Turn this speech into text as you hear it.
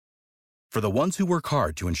For the ones who work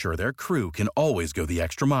hard to ensure their crew can always go the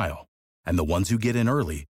extra mile, and the ones who get in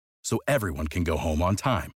early so everyone can go home on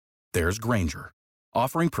time, there's Grainger,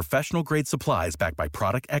 offering professional-grade supplies backed by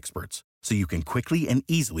product experts so you can quickly and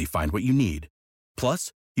easily find what you need.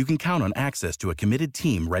 Plus, you can count on access to a committed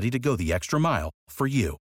team ready to go the extra mile for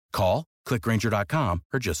you. Call, click Grainger.com,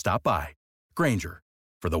 or just stop by. Grainger,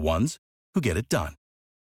 for the ones who get it done.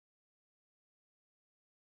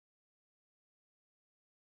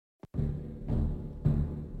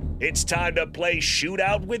 It's time to play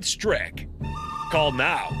Shootout with Strick. Call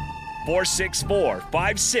now,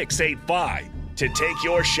 464-5685, to take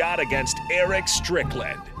your shot against Eric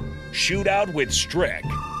Strickland. Shootout with Strick.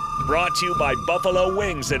 Brought to you by Buffalo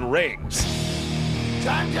Wings and Rings.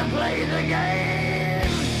 Time to play the game!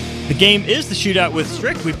 The game is the Shootout with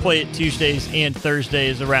Strick. We play it Tuesdays and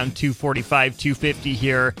Thursdays around 2:45, 2:50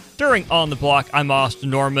 here. During On the Block, I'm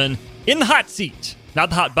Austin Norman. In the hot seat.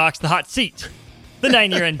 Not the hot box, the hot seat. The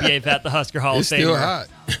 9-year NBA vet, the Husker Hall of Famer. It's still hot.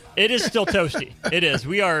 It is still toasty. It is.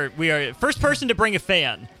 We are first person to bring a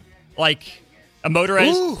fan, like a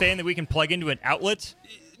motorized fan that we can plug into an outlet.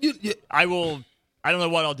 I don't know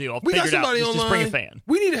what I'll do. I'll figure it out. Just bring a fan.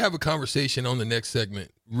 We need to have a conversation on the next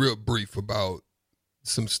segment, real brief, about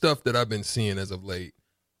some stuff that I've been seeing as of late.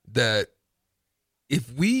 That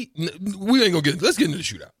if we ain't gonna get. Let's get into the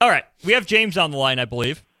shootout. All right, we have James on the line, I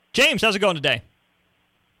believe. James, how's it going today?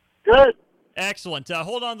 Good. Excellent.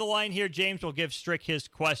 Hold on the line here. James will give Strick his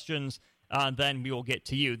questions, then we will get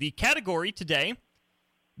to you. The category today,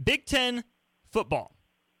 Big Ten football.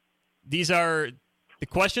 These are the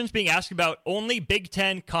questions being asked about only Big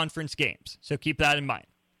Ten conference games, so keep that in mind.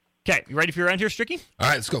 Okay, you ready for your round here, Stricky? All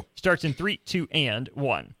right, let's go. Starts in 3, 2, and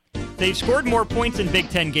 1. They've scored more points in Big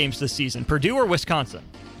Ten games this season, Purdue or Wisconsin?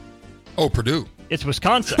 Oh, Purdue. It's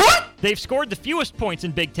Wisconsin. They've scored the fewest points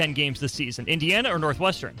in Big Ten games this season, Indiana or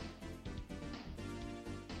Northwestern?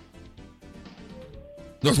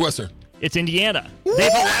 Northwestern. It's Indiana.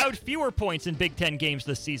 They've allowed fewer points in Big Ten games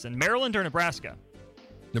this season, Maryland or Nebraska?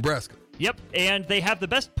 Nebraska. Yep, and they have the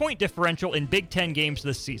best point differential in Big Ten games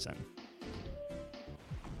this season.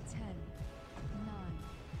 10, 9,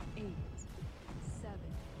 8, 7.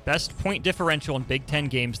 Best point differential in Big Ten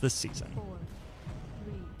games this season. 4,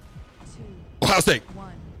 3, 2, Ohio State.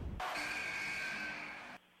 1.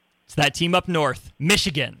 It's that team up north,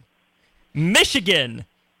 Michigan. Michigan,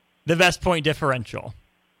 the best point differential.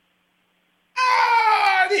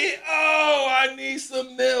 I need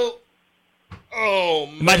some milk. Oh,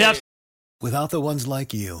 man. Might have. Without the ones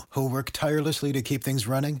like you, who work tirelessly to keep things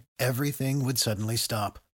running, everything would suddenly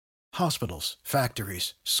stop. Hospitals,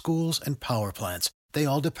 factories, schools, and power plants, they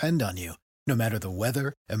all depend on you. No matter the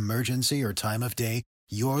weather, emergency, or time of day,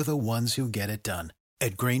 you're the ones who get it done.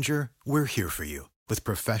 At Grainger, we're here for you with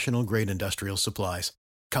professional-grade industrial supplies.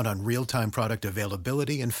 Count on real-time product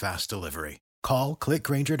availability and fast delivery. Call, click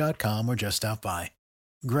Grainger.com, or just stop by.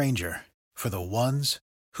 Grainger, for the ones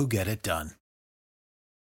who get it done.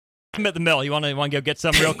 I'm at the mill. You want to go get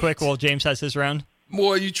some real quick while James has his round?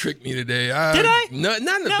 Boy, you tricked me today. Did I? Not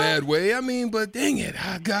in a bad way. I mean, but dang it,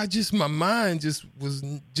 my mind just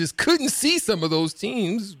couldn't see some of those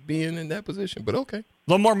teams being in that position. But okay, A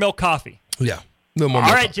little more milk coffee. Yeah, a little more.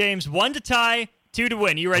 All right, James. 1 to tie, 2 to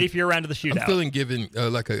win. You ready for your round of the shootout? I'm feeling given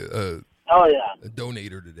like a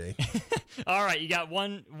donator today. All right, you got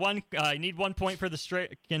one. You need 1 point for the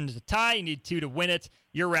Strick and to tie. You need 2 to win it.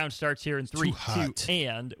 Your round starts here in 3, 2,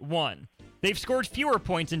 and 1. They've scored fewer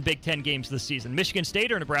points in Big Ten games this season. Michigan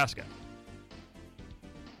State or Nebraska?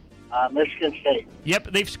 Michigan State. Yep,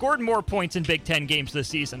 they've scored more points in Big Ten games this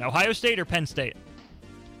season. Ohio State or Penn State?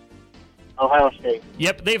 Ohio State.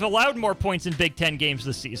 Yep, they've allowed more points in Big Ten games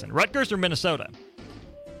this season. Rutgers or Minnesota?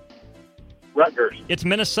 Rutgers. It's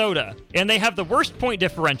Minnesota, and they have the worst point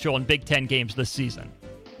differential in Big Ten games this season.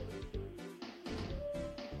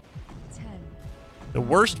 10, The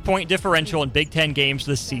worst point differential in Big Ten games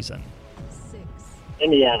this season. 6,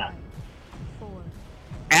 Indiana. 4,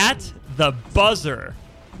 At the buzzer.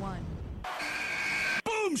 1.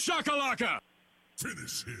 Boom shakalaka!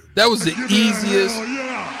 That was the easiest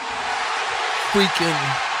freaking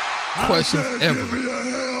question ever.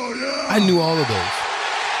 I knew all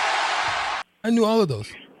of those.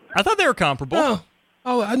 I thought they were comparable.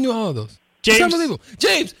 I knew all of those. James. It's unbelievable.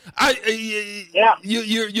 James, Yeah.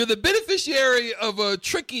 you're the beneficiary of a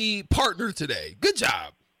tricky partner today. Good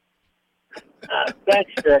job.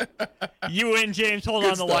 Thanks, Strick. You win, James. Hold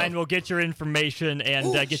Good on the stuff. line. We'll get your information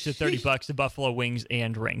and get you $30 to Buffalo Wings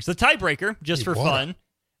and Rings. The tiebreaker, just for fun.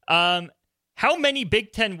 How many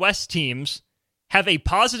Big Ten West teams have a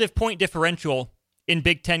positive point differential in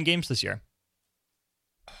Big Ten games this year?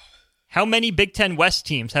 How many Big Ten West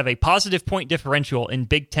teams have a positive point differential in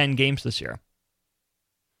Big Ten games this year?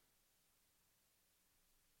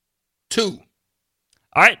 2.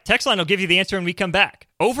 All right, text line will give you the answer when we come back.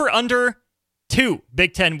 Over under 2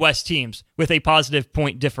 Big Ten West teams with a positive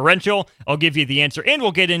point differential. I'll give you the answer, and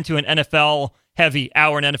we'll get into an NFL-heavy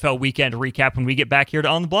hour and NFL weekend recap when we get back here to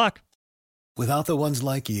On the Block. Without the ones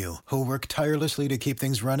like you, who work tirelessly to keep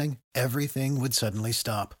things running, everything would suddenly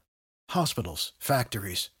stop. Hospitals,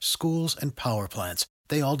 factories, schools, and power plants,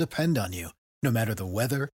 they all depend on you. No matter the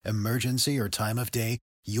weather, emergency, or time of day,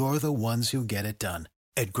 you're the ones who get it done.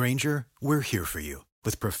 At Grainger, we're here for you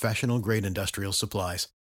with professional-grade industrial supplies.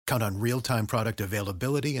 Count on real-time product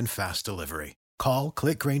availability and fast delivery. Call,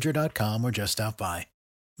 clickgrainger.com, or just stop by.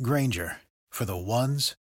 Grainger, for the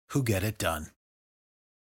ones who get it done.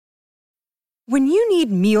 When you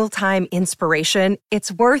need mealtime inspiration,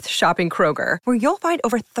 it's worth shopping Kroger, where you'll find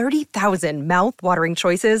over 30,000 mouth-watering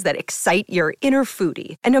choices that excite your inner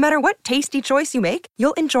foodie. And no matter what tasty choice you make,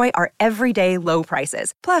 you'll enjoy our everyday low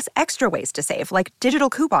prices, plus extra ways to save, like digital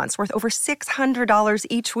coupons worth over $600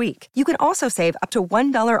 each week. You can also save up to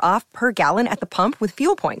 $1 off per gallon at the pump with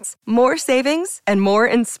fuel points. More savings and more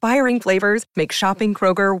inspiring flavors make shopping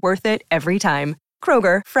Kroger worth it every time.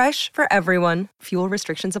 Kroger, fresh for everyone. Fuel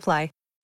restrictions apply.